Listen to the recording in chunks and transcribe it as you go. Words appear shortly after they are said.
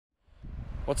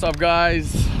What's up,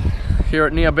 guys? Here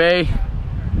at Neah Bay. Hey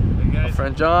guys. My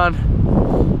friend John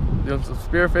doing some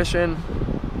spearfishing.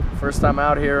 First time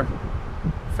out here.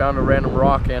 Found a random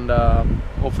rock and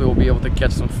hopefully we'll be able to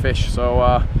catch some fish.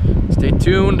 So stay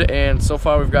tuned. And so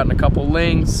far we've gotten a couple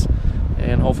lings,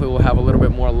 and hopefully we'll have a little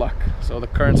bit more luck. So the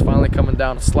current's finally coming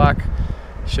down to slack.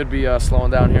 Should be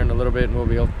slowing down here in a little bit, and we'll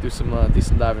be able to do some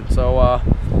decent diving. So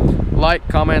like,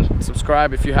 comment,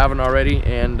 subscribe if you haven't already,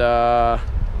 and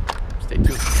stay tuned.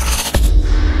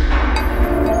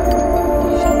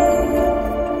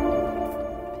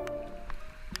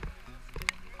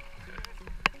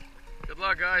 Good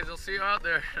luck, guys. I'll see you out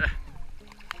there.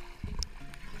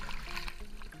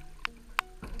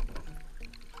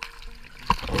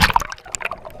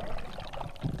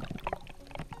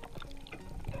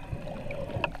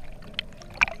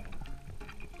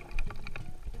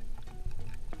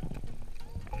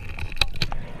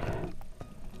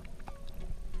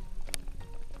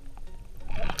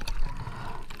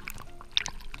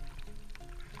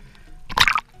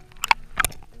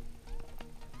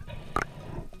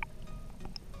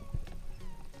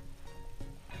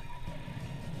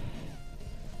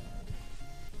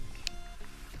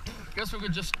 Guess we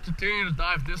could just continue to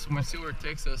dive this one and see where it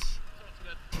takes us.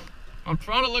 I'm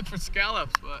trying to look for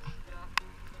scallops, but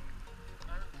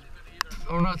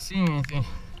I'm not seeing anything.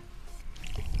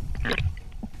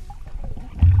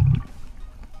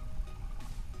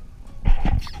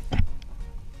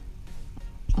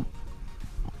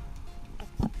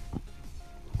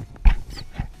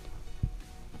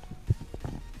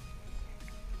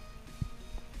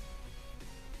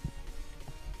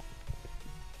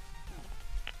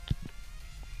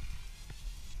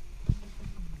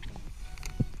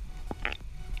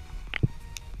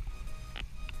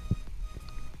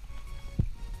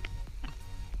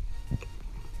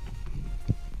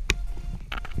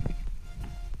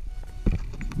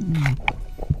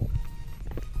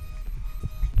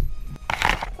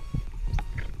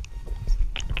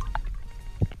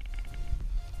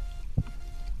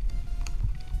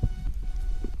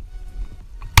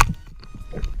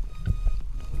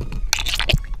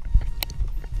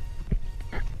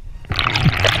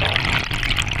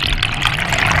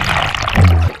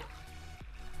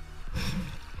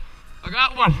 I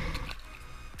got one.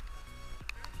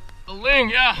 A ling,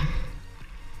 yeah.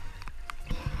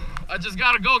 I just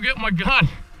gotta go get my gun.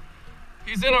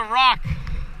 He's in a rock.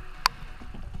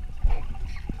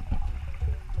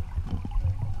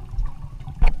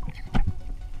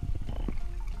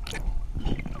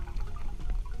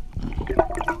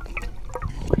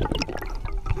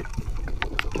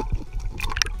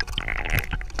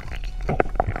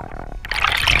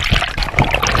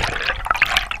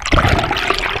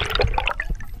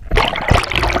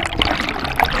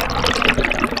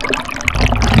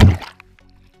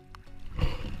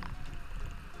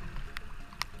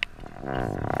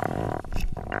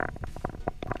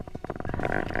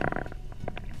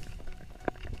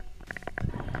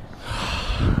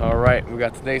 All right, we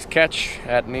got today's catch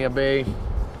at Neah Bay.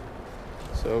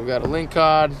 So we got a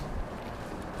lingcod,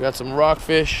 we got some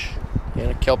rockfish, and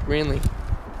a kelp greenling.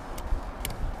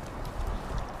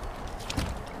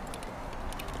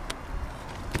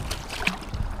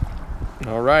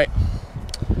 All right.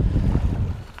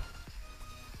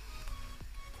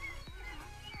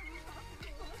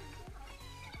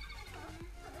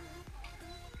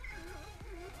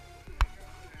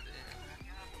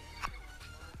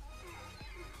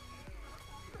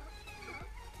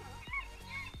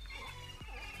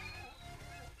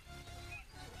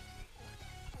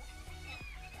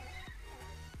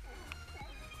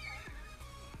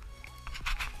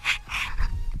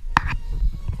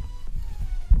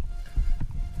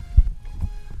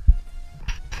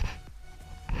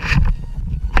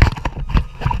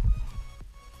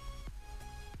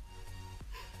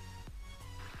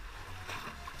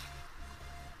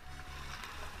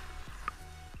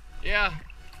 Yeah,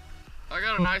 I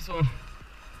got a nice one.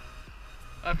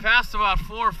 I passed about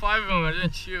 4 or 5 of them, I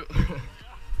didn't shoot.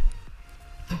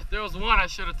 There was one I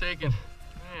should have taken.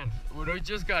 Man, when we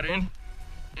just got in,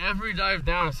 every dive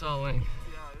down I saw a ling.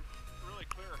 Yeah, it's really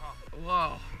clear, huh?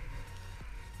 Wow.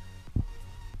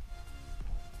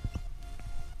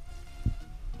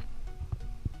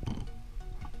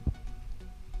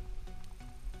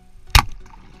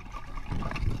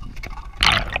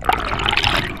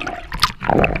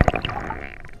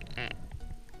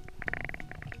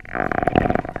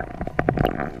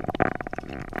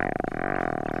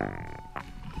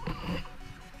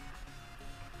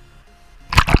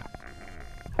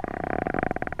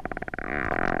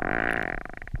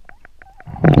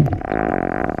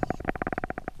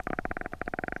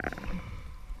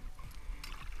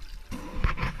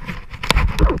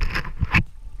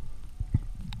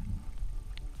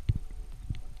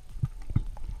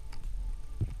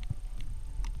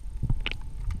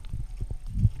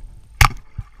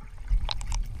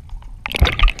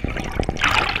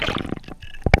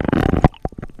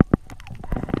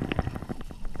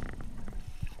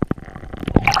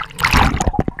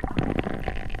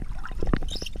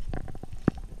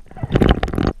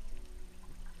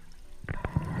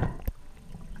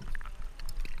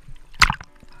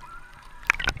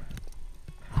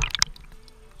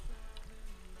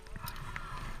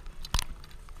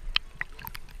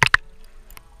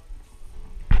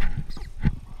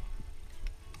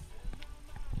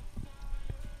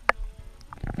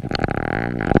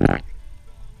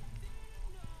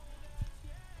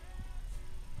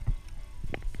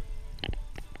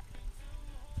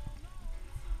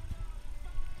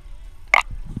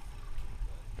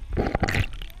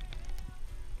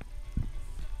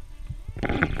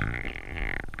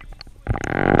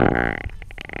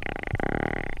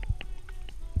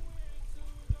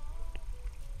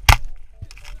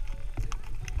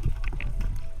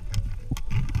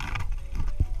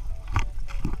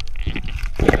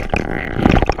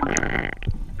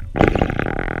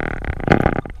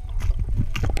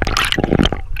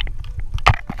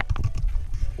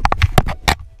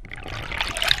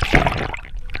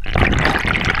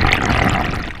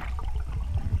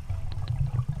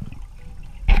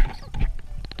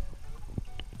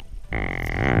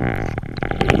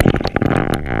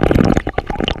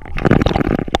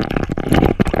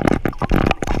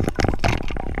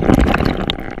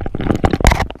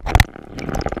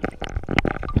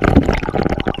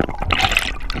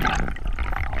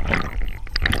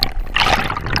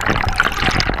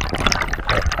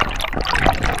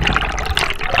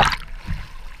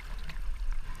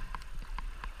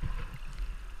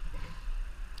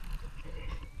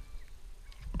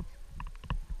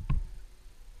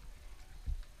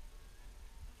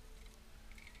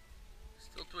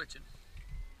 Still twitching.